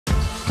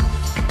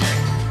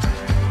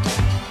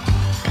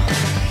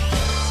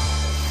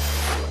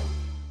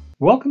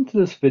Welcome to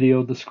this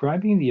video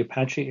describing the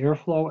Apache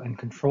Airflow and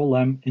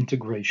Control-M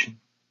integration.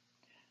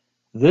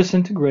 This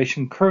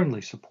integration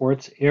currently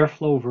supports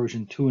Airflow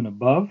version 2 and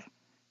above,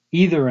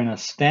 either in a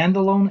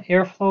standalone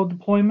Airflow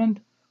deployment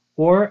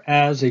or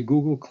as a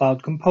Google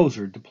Cloud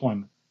Composer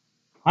deployment.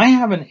 I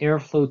have an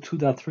Airflow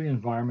 2.3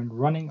 environment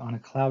running on a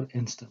cloud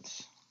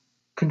instance.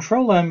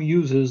 Control-M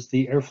uses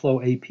the Airflow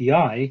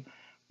API,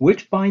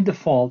 which by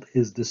default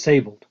is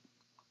disabled.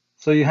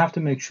 So you have to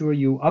make sure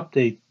you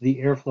update the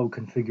Airflow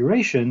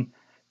configuration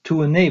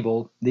to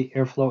enable the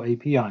Airflow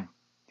API.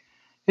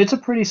 It's a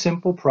pretty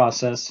simple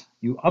process.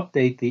 You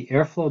update the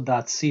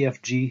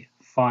airflow.cfg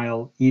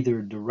file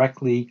either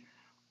directly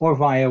or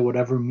via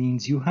whatever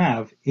means you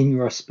have in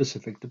your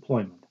specific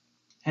deployment.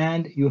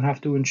 And you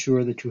have to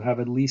ensure that you have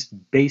at least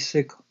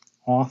basic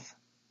auth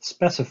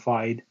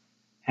specified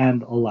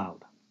and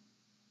allowed.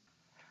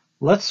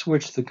 Let's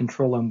switch to the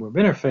Control-M web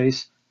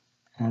interface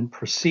and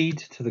proceed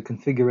to the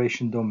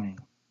configuration domain.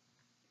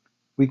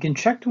 We can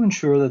check to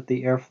ensure that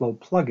the Airflow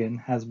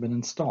plugin has been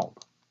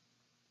installed.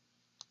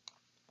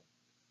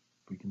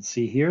 We can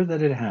see here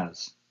that it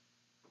has.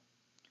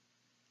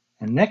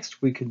 And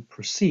next we can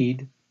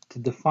proceed to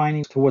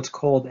defining to what's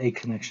called a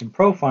connection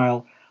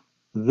profile.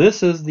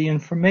 This is the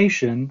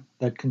information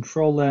that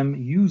Control-M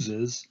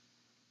uses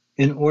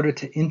in order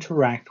to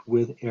interact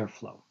with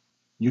Airflow.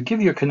 You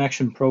give your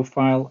connection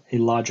profile a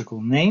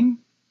logical name,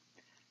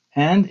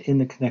 and in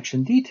the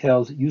connection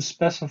details, you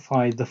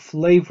specify the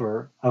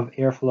flavor of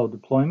Airflow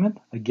deployment,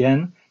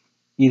 again,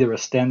 either a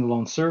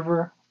standalone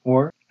server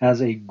or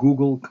as a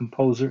Google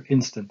Composer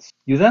instance.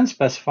 You then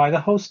specify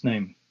the host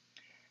name.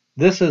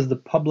 This is the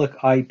public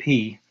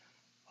IP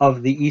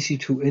of the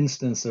EC2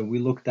 instance that we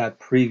looked at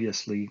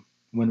previously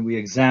when we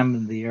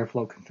examined the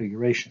Airflow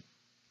configuration.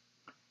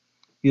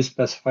 You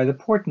specify the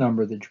port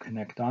number that you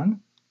connect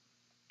on.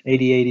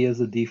 8080 is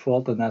the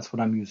default, and that's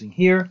what I'm using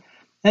here.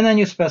 And then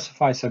you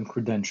specify some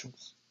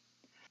credentials.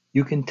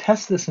 You can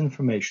test this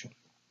information.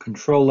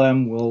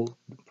 Control-M will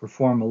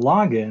perform a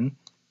login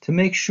to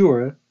make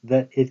sure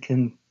that it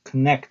can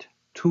connect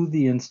to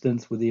the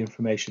instance with the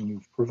information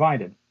you've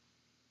provided.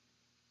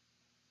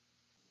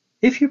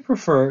 If you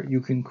prefer,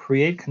 you can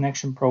create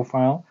connection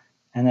profile,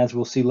 and as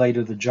we'll see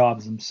later, the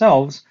jobs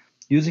themselves,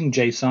 using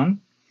JSON,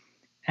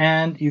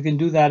 and you can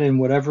do that in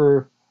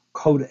whatever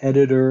code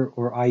editor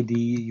or IDE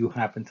you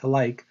happen to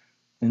like.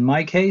 In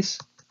my case,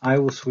 I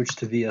will switch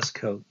to VS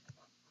Code.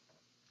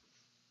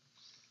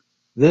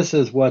 This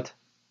is what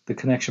the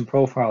connection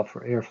profile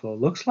for Airflow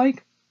looks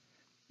like.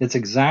 It's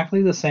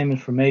exactly the same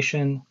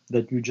information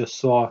that you just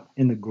saw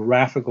in the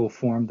graphical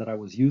form that I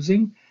was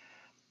using.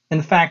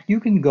 In fact,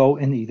 you can go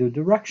in either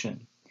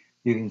direction.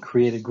 You can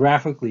create it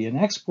graphically and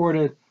export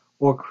it,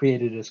 or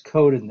create it as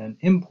code and then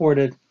import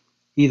it,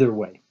 either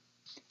way.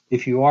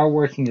 If you are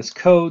working as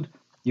code,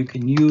 you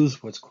can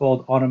use what's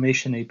called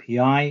Automation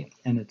API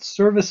and its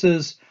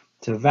services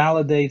to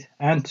validate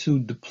and to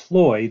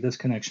deploy this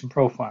connection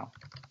profile.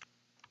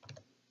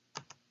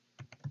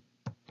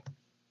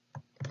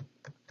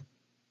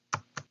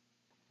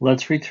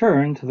 Let's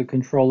return to the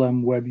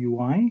Control-M web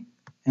UI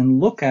and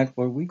look at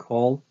what we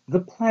call the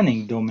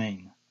planning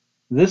domain.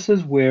 This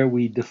is where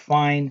we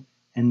define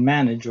and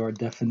manage our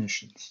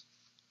definitions.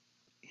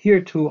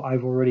 Here too,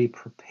 I've already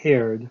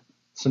prepared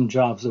some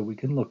jobs that we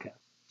can look at.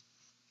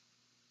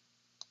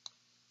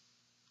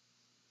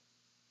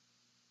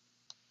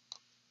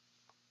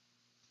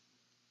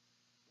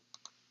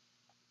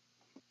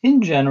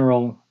 In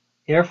general,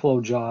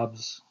 Airflow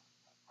jobs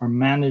are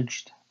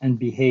managed and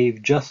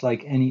behave just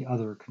like any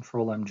other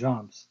Control-M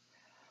jobs.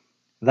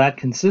 That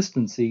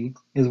consistency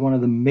is one of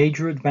the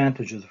major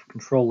advantages of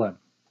Control-M.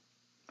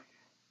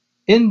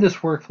 In this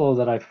workflow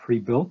that I've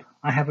pre-built,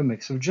 I have a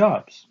mix of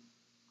jobs.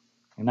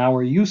 In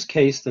our use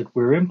case that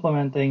we're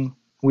implementing,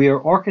 we are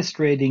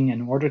orchestrating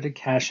an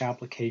order-to-cash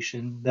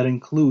application that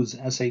includes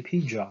SAP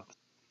jobs.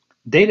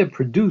 Data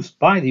produced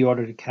by the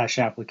order-to-cash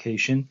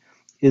application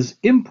is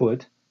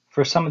input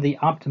for some of the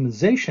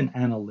optimization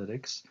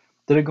analytics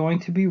that are going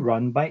to be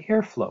run by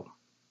Airflow.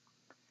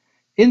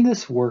 In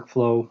this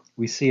workflow,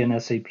 we see an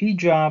SAP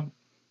job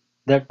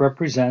that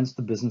represents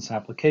the business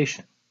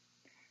application.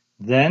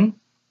 Then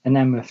an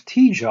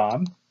MFT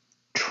job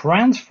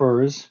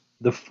transfers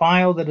the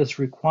file that is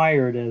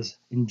required as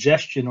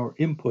ingestion or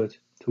input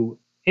to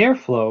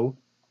Airflow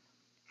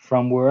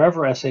from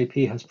wherever SAP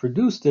has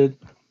produced it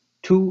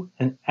to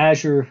an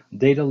Azure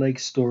Data Lake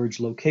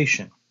storage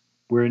location,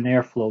 where an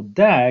Airflow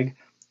DAG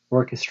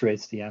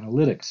orchestrates the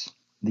analytics.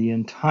 The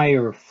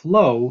entire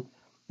flow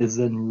is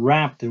then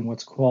wrapped in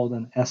what's called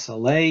an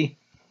SLA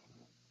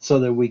so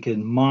that we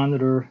can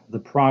monitor the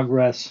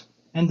progress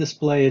and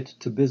display it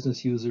to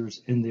business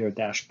users in their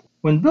dashboard.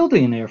 When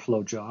building an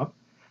Airflow job,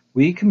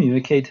 we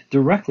communicate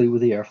directly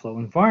with the Airflow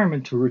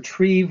environment to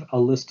retrieve a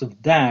list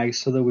of DAGs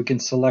so that we can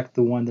select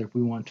the one that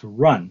we want to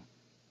run.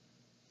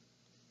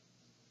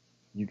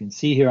 You can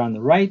see here on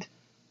the right,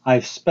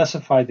 I've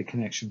specified the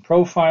connection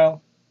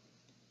profile.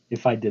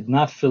 If I did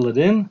not fill it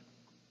in,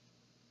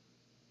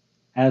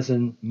 as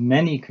in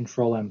many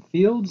Control-M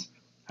fields,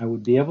 I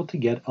would be able to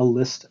get a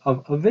list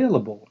of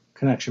available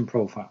connection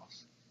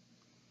profiles.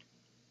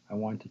 I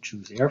want to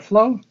choose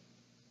airflow.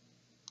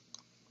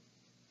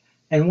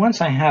 And once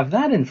I have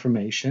that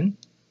information,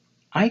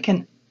 I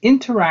can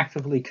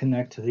interactively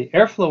connect to the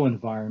airflow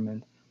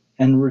environment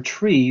and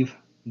retrieve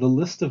the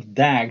list of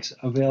DAGs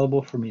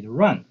available for me to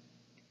run.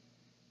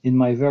 In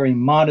my very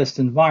modest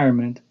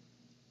environment,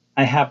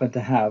 I happen to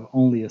have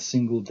only a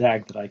single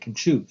DAG that I can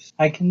choose.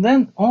 I can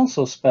then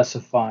also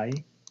specify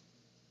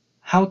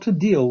how to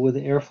deal with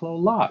the airflow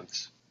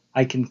logs.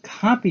 I can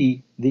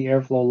copy the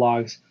airflow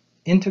logs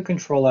into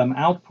Control-M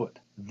output.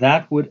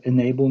 That would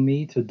enable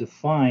me to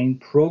define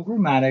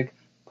programmatic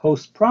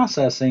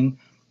post-processing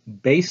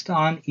based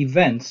on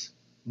events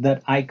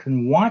that I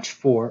can watch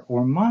for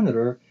or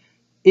monitor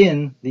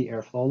in the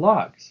airflow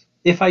logs.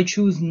 If I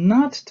choose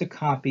not to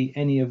copy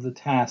any of the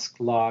task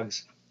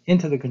logs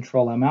into the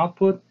Control-M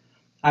output,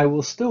 I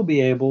will still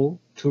be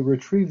able to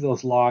retrieve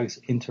those logs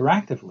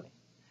interactively.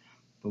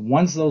 But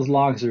once those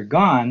logs are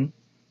gone,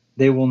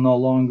 they will no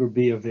longer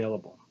be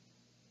available.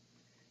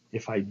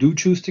 If I do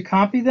choose to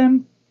copy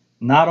them,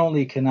 not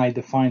only can I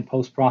define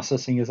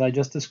post-processing as I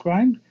just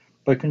described,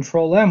 but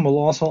Control-M will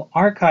also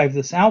archive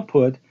this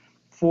output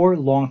for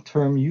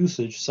long-term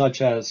usage,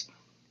 such as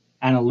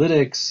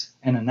analytics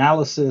and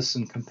analysis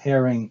and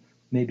comparing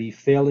maybe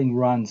failing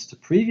runs to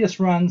previous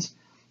runs,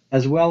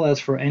 as well as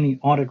for any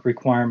audit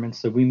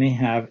requirements that we may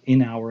have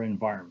in our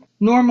environment.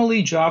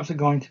 Normally, jobs are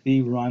going to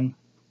be run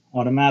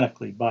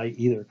automatically by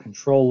either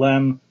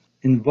Control-M,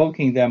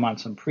 invoking them on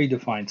some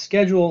predefined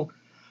schedule,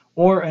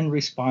 or in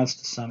response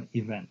to some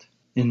event.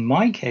 In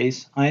my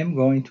case, I am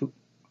going to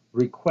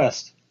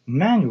request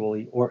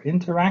manually or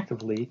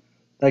interactively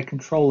that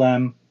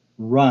Control-M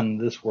run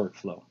this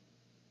workflow.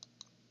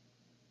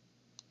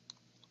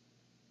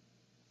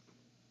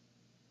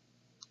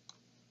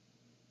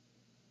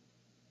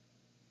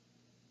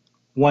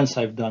 Once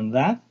I've done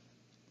that,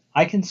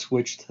 I can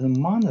switch to the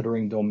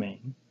monitoring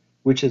domain,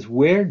 which is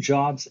where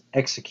jobs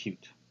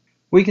execute.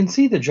 We can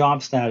see the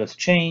job status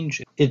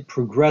change. It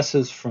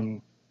progresses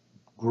from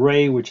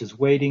gray, which is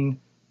waiting,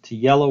 to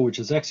yellow, which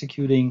is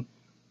executing,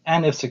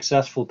 and if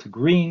successful, to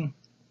green,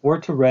 or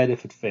to red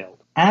if it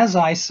failed. As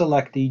I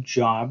select each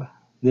job,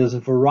 there's a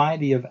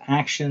variety of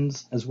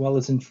actions as well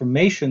as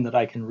information that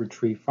I can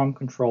retrieve from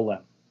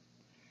Control-M.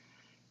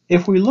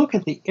 If we look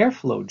at the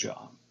airflow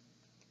job,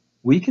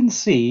 we can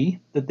see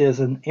that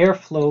there's an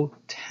airflow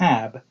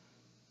tab,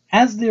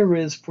 as there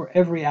is for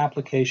every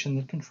application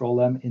that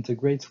Control-M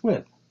integrates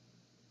with.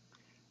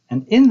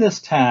 And in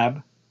this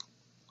tab,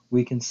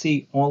 we can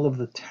see all of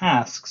the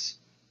tasks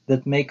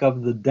that make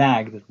up the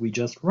DAG that we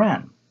just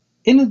ran.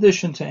 In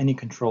addition to any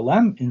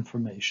Control-M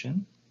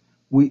information,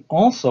 we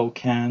also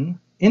can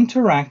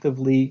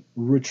interactively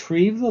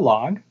retrieve the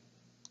log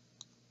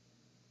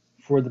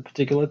for the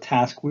particular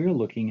task we are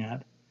looking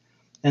at,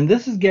 and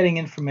this is getting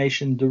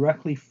information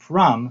directly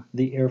from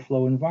the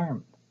airflow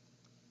environment.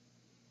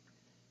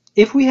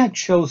 If we had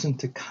chosen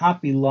to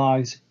copy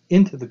logs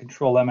into the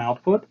Control-M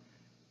output,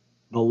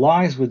 the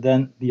logs would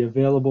then be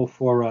available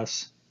for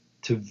us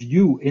to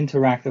view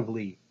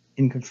interactively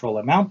in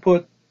Control-M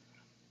output.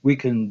 We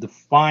can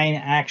define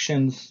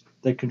actions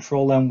that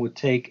Control-M would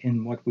take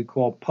in what we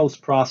call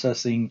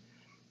post-processing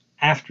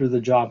after the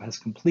job has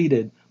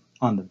completed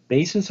on the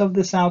basis of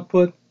this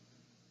output.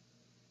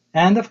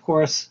 And of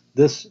course,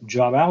 this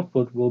job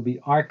output will be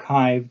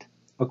archived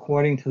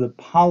according to the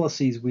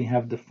policies we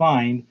have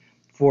defined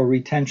for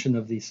retention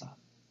of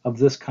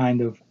this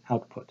kind of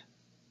output.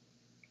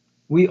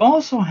 We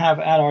also have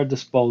at our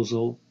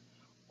disposal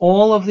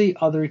all of the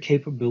other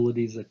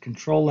capabilities that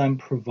Control-M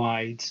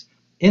provides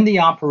in the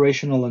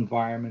operational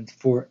environment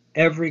for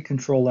every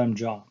Control-M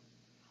job.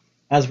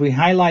 As we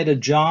highlight a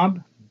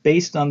job,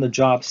 based on the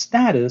job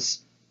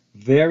status,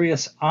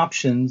 various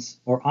options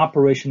or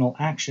operational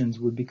actions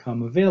would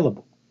become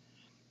available.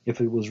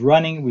 If it was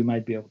running, we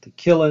might be able to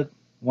kill it.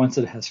 Once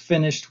it has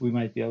finished, we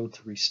might be able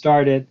to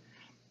restart it.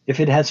 If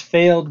it has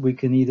failed, we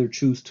can either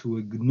choose to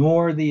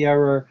ignore the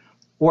error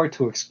or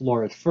to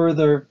explore it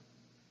further.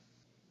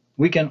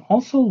 We can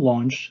also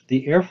launch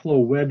the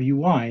Airflow Web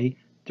UI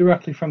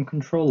directly from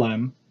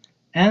Control-M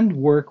and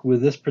work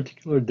with this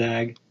particular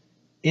DAG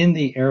in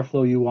the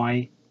Airflow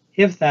UI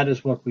if that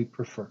is what we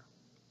prefer.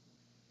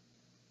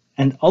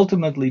 And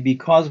ultimately,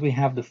 because we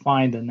have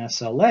defined an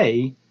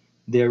SLA,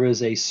 there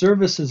is a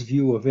services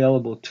view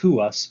available to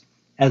us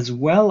as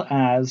well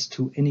as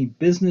to any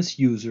business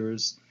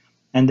users,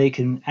 and they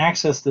can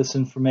access this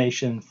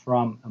information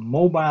from a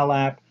mobile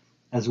app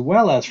as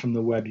well as from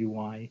the web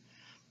UI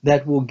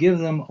that will give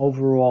them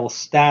overall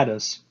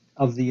status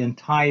of the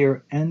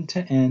entire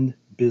end-to-end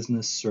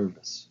business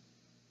service.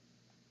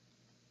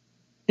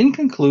 In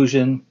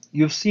conclusion,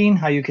 you've seen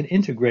how you can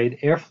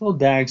integrate Airflow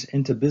DAGs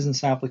into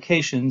business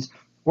applications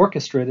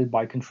orchestrated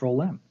by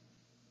Control-M.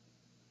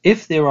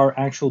 If there are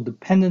actual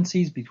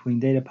dependencies between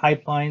data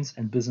pipelines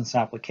and business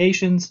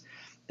applications,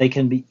 they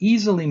can be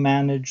easily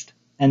managed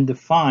and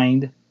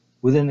defined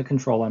within the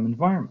Control-M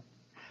environment.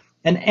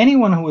 And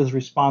anyone who is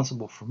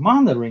responsible for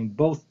monitoring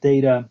both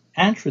data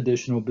and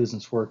traditional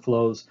business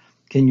workflows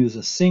can use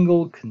a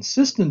single,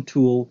 consistent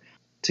tool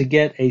to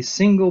get a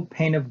single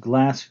pane of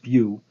glass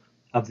view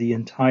of the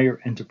entire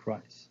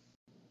enterprise.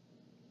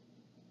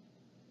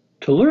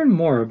 To learn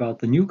more about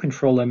the new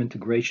Control-M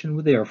integration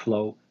with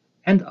Airflow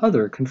and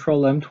other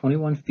Control-M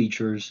 21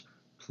 features,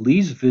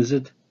 please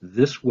visit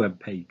this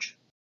webpage.